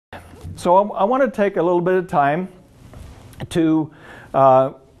So I want to take a little bit of time to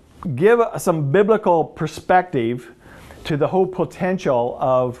give some biblical perspective to the whole potential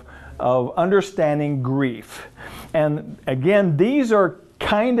of understanding grief. And again, these are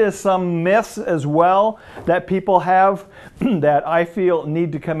kind of some myths as well that people have that I feel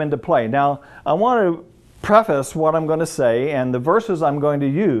need to come into play. Now, I want to preface what I'm going to say and the verses I'm going to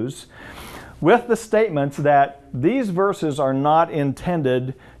use with the statements that these verses are not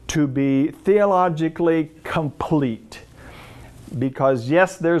intended to be theologically complete. Because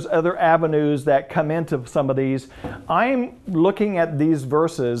yes, there's other avenues that come into some of these. I'm looking at these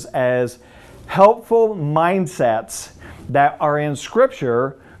verses as helpful mindsets that are in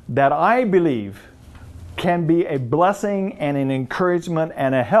Scripture that I believe can be a blessing and an encouragement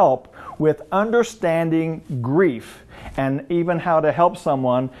and a help with understanding grief and even how to help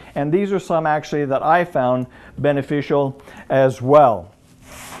someone. And these are some actually that I found beneficial as well.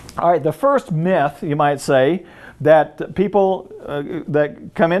 All right, the first myth, you might say, that people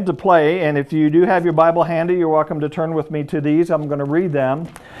that come into play, and if you do have your Bible handy, you're welcome to turn with me to these. I'm going to read them.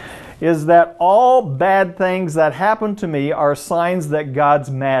 Is that all bad things that happen to me are signs that God's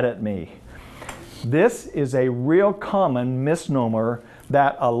mad at me. This is a real common misnomer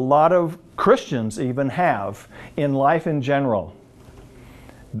that a lot of Christians even have in life in general.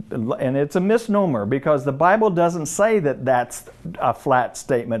 And it's a misnomer because the Bible doesn't say that that's a flat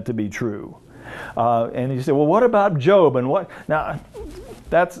statement to be true. And you say, well, what about Job? And what? Now,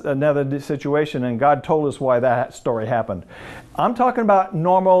 that's another situation, and God told us why that story happened. I'm talking about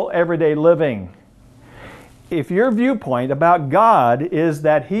normal, everyday living. If your viewpoint about God is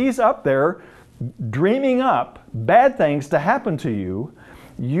that He's up there dreaming up bad things to happen to you,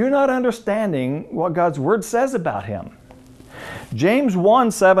 you're not understanding what God's Word says about Him. James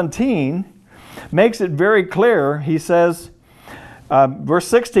 1:17 makes it very clear. He says, verse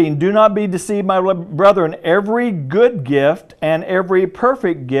 16, do not be deceived, my brethren. Every good gift and every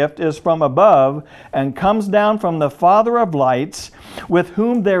perfect gift is from above and comes down from the Father of lights, with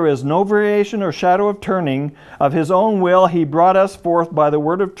whom there is no variation or shadow of turning. Of His own will He brought us forth by the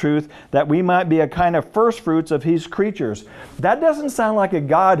word of truth, that we might be a kind of first fruits of His creatures. That doesn't sound like a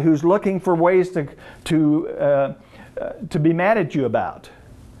God who's looking for ways to be mad at you about.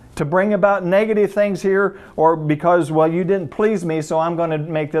 To bring about negative things here, or because, well, you didn't please me, so I'm going to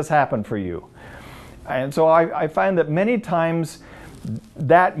make this happen for you. And so I find that many times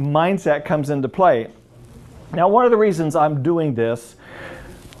that mindset comes into play. Now, one of the reasons I'm doing this,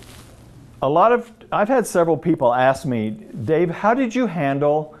 I've had several people ask me, Dave, how did you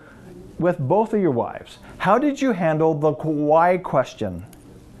handle, with both of your wives, how did you handle the why question?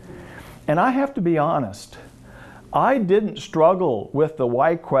 And I have to be honest. I didn't struggle with the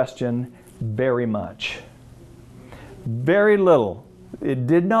why question very much. Very little. It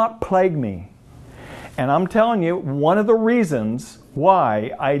did not plague me. And I'm telling you, one of the reasons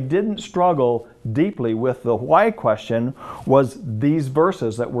why I didn't struggle deeply with the why question was these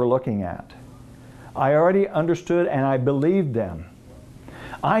verses that we're looking at. I already understood and I believed them.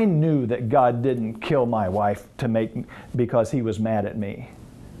 I knew that God didn't kill my wife because He was mad at me.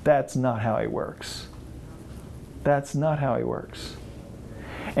 That's not how He works. That's not how He works.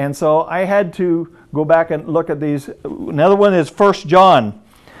 And so I had to go back and look at these. Another one is 1 John.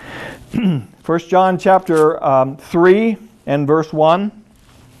 1 John chapter 3 and verse 1.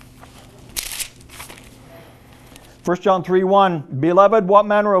 1 John 3:1. Beloved, what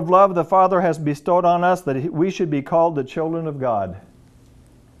manner of love the Father has bestowed on us, that we should be called the children of God.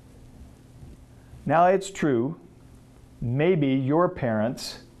 Now it's true, maybe your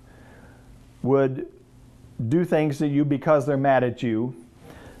parents would do things to you because they're mad at you,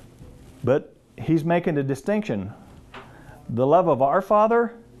 but He's making a distinction. The love of our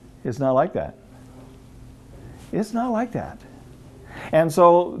Father is not like that. It's not like that. And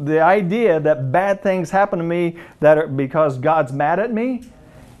so the idea that bad things happen to me that are because God's mad at me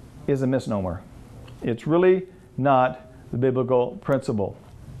is a misnomer. It's really not the biblical principle.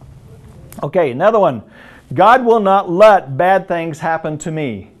 Okay, another one. God will not let bad things happen to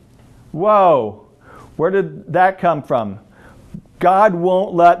me. Whoa. Where did that come from? God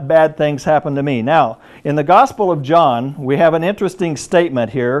won't let bad things happen to me. Now, in the Gospel of John, we have an interesting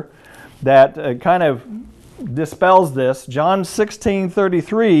statement here that kind of dispels this. John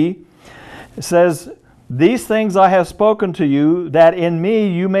 16:33 says, these things I have spoken to you, that in me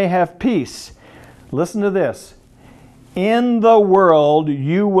you may have peace. Listen to this. In the world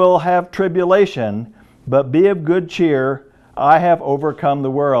you will have tribulation, but be of good cheer. I have overcome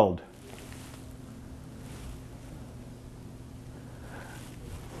the world.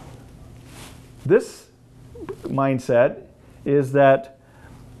 This mindset is that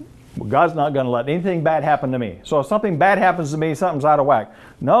God's not going to let anything bad happen to me. So if something bad happens to me, something's out of whack.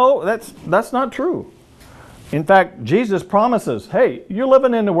 No, that's not true. In fact, Jesus promises, hey, you're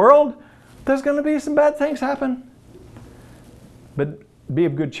living in the world, there's going to be some bad things happen. But be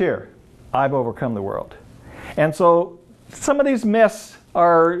of good cheer. I've overcome the world. And so some of these myths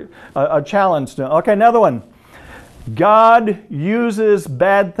are a challenge to. Okay, another one. God uses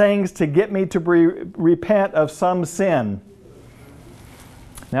bad things to get me to repent of some sin.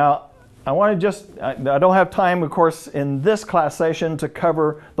 Now, I want to I don't have time, of course, in this class session to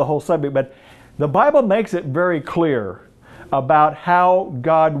cover the whole subject, but the Bible makes it very clear about how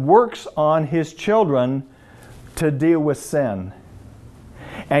God works on His children to deal with sin.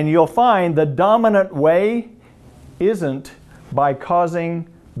 And you'll find the dominant way isn't by causing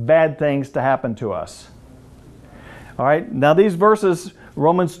bad things to happen to us. All right, now these verses,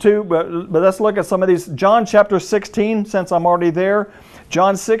 Romans 2, but let's look at some of these. John chapter 16, since I'm already there.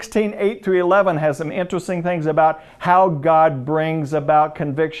 John 16, 8 through 11 has some interesting things about how God brings about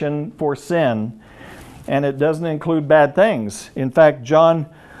conviction for sin. And it doesn't include bad things. In fact, John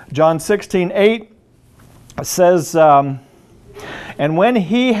 16, 8 says, and when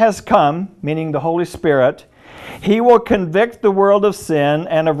He has come, meaning the Holy Spirit, He will convict the world of sin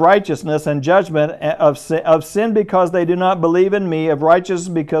and of righteousness and judgment, of sin because they do not believe in me, of righteousness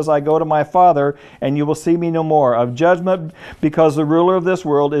because I go to my Father and you will see me no more, of judgment because the ruler of this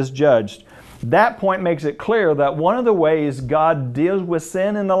world is judged. That point makes it clear that one of the ways God deals with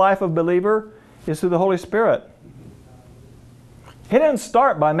sin in the life of a believer is through the Holy Spirit. He didn't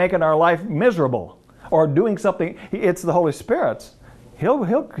start by making our life miserable or doing something. It's the Holy Spirit's.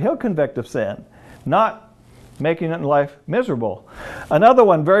 He'll convict of sin, not making it life miserable. Another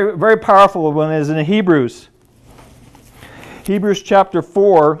one, very, very powerful one, is in Hebrews. Hebrews chapter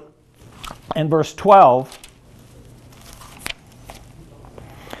 4 and verse 12.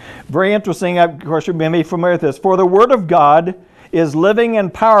 Very interesting. Of course, you may be familiar with this. For the word of God is living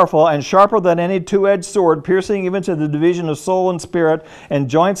and powerful and sharper than any two-edged sword, piercing even to the division of soul and spirit and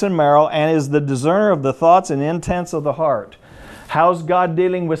joints and marrow, and is the discerner of the thoughts and intents of the heart. How's God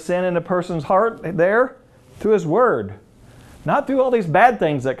dealing with sin in a person's heart there? Through His Word. Not through all these bad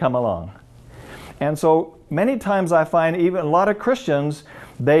things that come along. And so many times I find even a lot of Christians,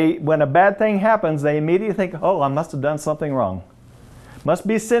 when a bad thing happens, they immediately think, oh, I must have done something wrong. Must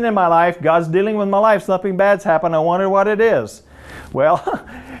be sin in my life. God's dealing with my life. Something bad's happened. I wonder what it is. Well,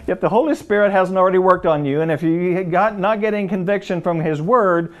 if the Holy Spirit hasn't already worked on you, and if you not getting conviction from His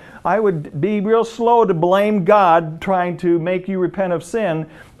Word, I would be real slow to blame God trying to make you repent of sin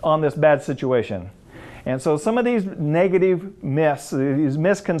on this bad situation. And so some of these negative myths, these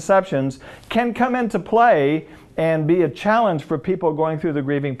misconceptions, can come into play and be a challenge for people going through the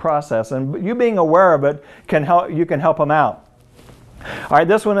grieving process. And you being aware of it you can help them out. All right,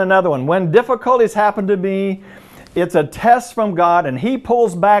 this one, another one. When difficulties happen to me, it's a test from God, and He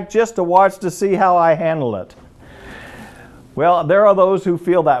pulls back just to watch to see how I handle it. Well, there are those who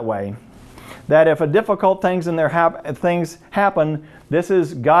feel that way. That if a difficult things happen, this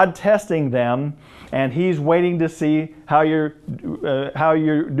is God testing them, and He's waiting to see how you're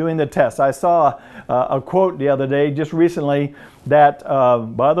doing the test. I saw a quote the other day, just recently, that,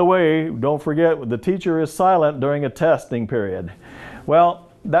 by the way, don't forget, the teacher is silent during a testing period. Well,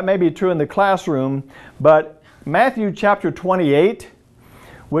 that may be true in the classroom, but Matthew chapter 28,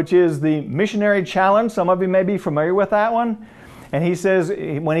 which is the missionary challenge, some of you may be familiar with that one. And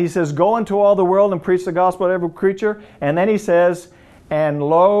when he says, go into all the world and preach the gospel to every creature, and then He says, and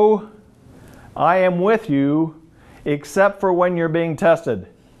lo, I am with you, except for when you're being tested.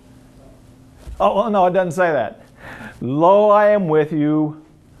 Oh, no, it doesn't say that. Lo, I am with you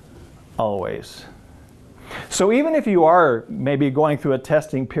always. So even if you are maybe going through a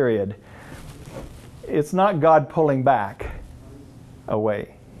testing period, it's not God pulling back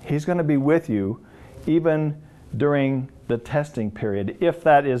away. He's going to be with you even during the testing period, if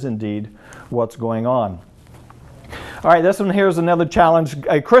that is indeed what's going on. All right, this one here is another challenge.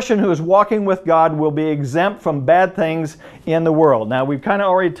 A Christian who is walking with God will be exempt from bad things in the world. Now, we've kind of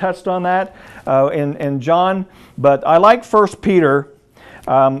already touched on that in John, but I like 1 Peter.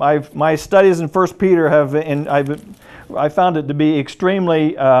 My studies in 1 Peter I found it to be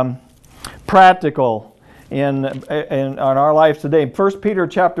extremely practical in our lives today. 1 Peter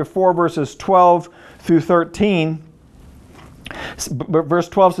chapter 4, verses 12 through 13. Verse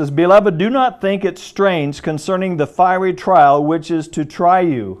 12 says, Beloved, do not think it strange concerning the fiery trial which is to try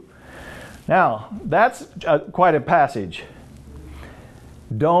you. Now, that's quite a passage.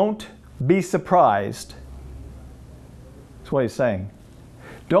 Don't be surprised. That's what he's saying.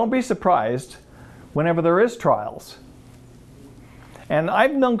 Don't be surprised whenever there is trials. And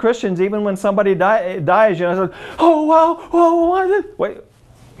I've known Christians, even when somebody dies, you know, say, oh, wow, oh, what is it? Wait.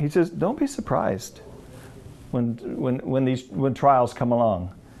 He says, don't be surprised when trials come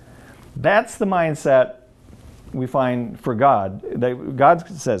along. That's the mindset we find for God. God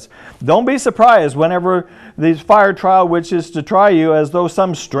says, don't be surprised whenever these fire trial which is to try you as though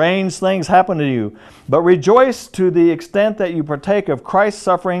some strange things happen to you. But rejoice to the extent that you partake of Christ's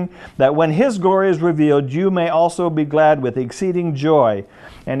suffering, that when His glory is revealed, you may also be glad with exceeding joy.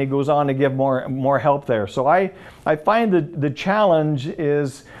 And he goes on to give more help there. So I find that the challenge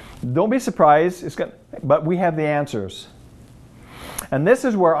is, don't be surprised, but we have the answers. And this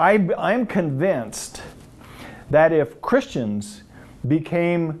is where I'm convinced that if Christians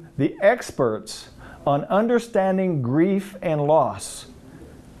became the experts on understanding grief and loss,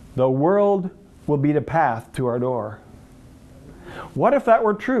 the world will be the path to our door. What if that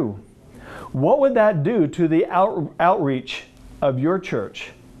were true? What would that do to the outreach of your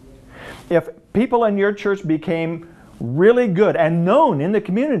church? If people in your church became really good and known in the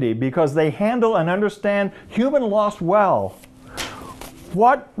community because they handle and understand human loss well,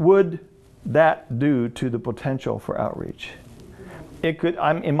 what would that do to the potential for outreach? It could,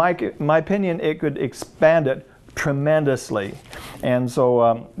 in my opinion, it could expand it tremendously. And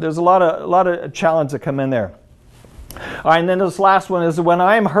so there's a lot of challenges that come in there. All right, and then this last one is, when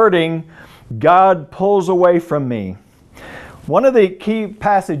I'm hurting, God pulls away from me. One of the key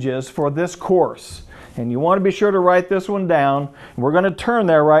passages for this course, and you want to be sure to write this one down, we're going to turn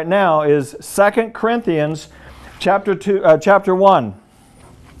there right now, is 2 Corinthians chapter 1.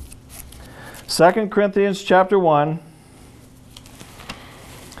 2 Corinthians chapter 1.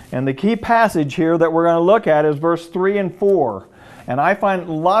 And the key passage here that we're going to look at is verse 3 and 4. And I find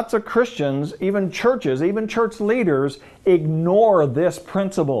lots of Christians, even churches, even church leaders, ignore this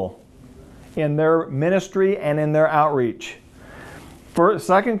principle in their ministry and in their outreach.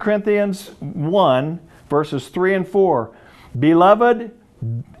 2 Corinthians 1, verses 3 and 4. Beloved,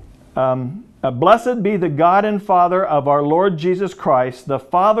 blessed be the God and Father of our Lord Jesus Christ, the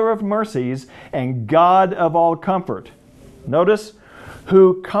Father of mercies and God of all comfort. Notice,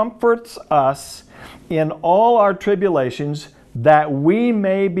 who comforts us in all our tribulations, that we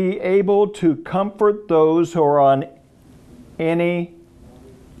may be able to comfort those who are on any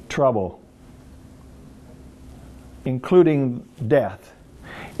trouble, including death,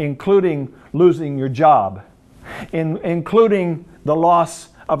 including losing your job, including the loss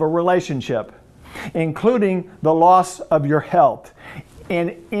of a relationship, including the loss of your health,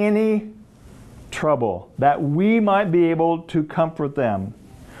 in any trouble, that we might be able to comfort them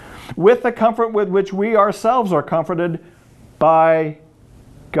with the comfort with which we ourselves are comforted by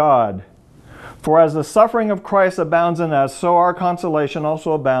God. For as the suffering of Christ abounds in us, so our consolation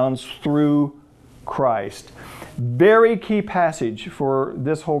also abounds through Christ. Very key passage for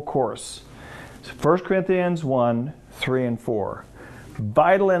this whole course. 1 Corinthians 1, 3 and 4.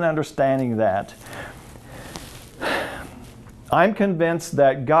 Vital in understanding that. I'm convinced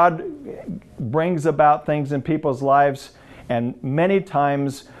that God brings about things in people's lives, and many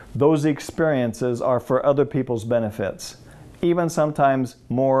times those experiences are for other people's benefits, even sometimes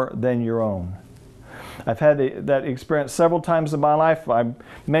more than your own. I've had that experience several times in my life. I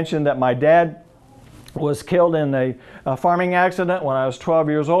mentioned that my dad was killed in a farming accident when I was 12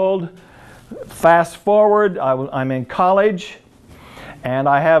 years old. Fast forward, I'm in college, and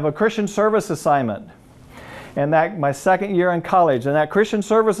I have a Christian service assignment. And that my second year in college, and that Christian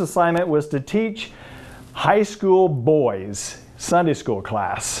service assignment was to teach high school boys Sunday school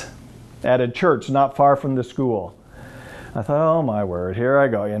class at a church not far from the school. I thought, oh my word, here I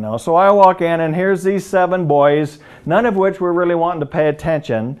go, you know. So I walk in, and here's these 7 boys, none of which were really wanting to pay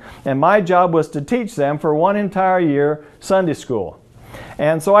attention, and my job was to teach them for one entire year Sunday school.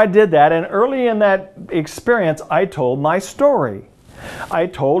 And so I did that, and early in that experience, I told my story. I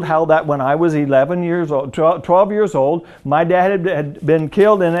told how that when I was 11 years old, 12 years old, my dad had been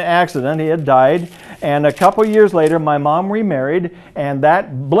killed in an accident. He had died. And a couple years later, my mom remarried. And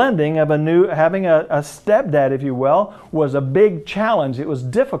that blending of having a stepdad, if you will, was a big challenge. It was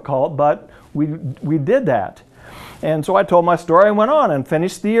difficult, but we did that. And so I told my story and went on and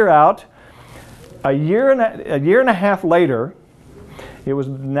finished the year out. A year and a half later, it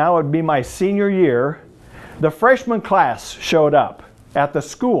would be my senior year, the freshman class showed up at the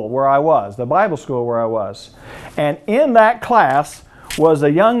school where I was, the Bible school where I was. And in that class was a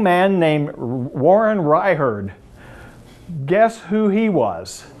young man named Warren Ryherd. Guess who he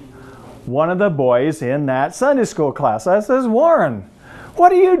was? One of the boys in that Sunday school class. I says, Warren,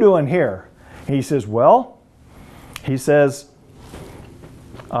 what are you doing here? He says,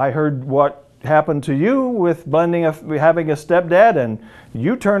 I heard what happened to you with having a stepdad, and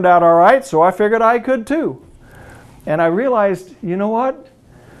you turned out all right, so I figured I could too. And I realized, you know what?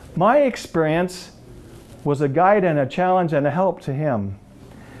 My experience was a guide and a challenge and a help to him.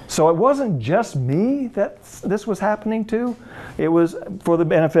 So it wasn't just me that this was happening to. It was for the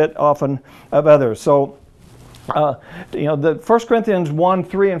benefit often of others. So, the 1 Corinthians 1,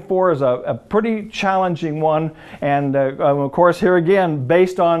 3, and 4 is a pretty challenging one. And of course, here again,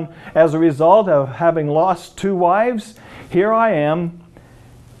 based on, as a result of having lost 2 wives, here I am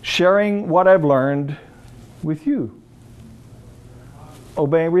sharing what I've learned with you.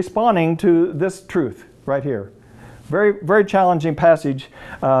 Responding to this truth right here. Very, very challenging passage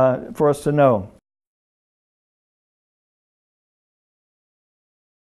for us to know.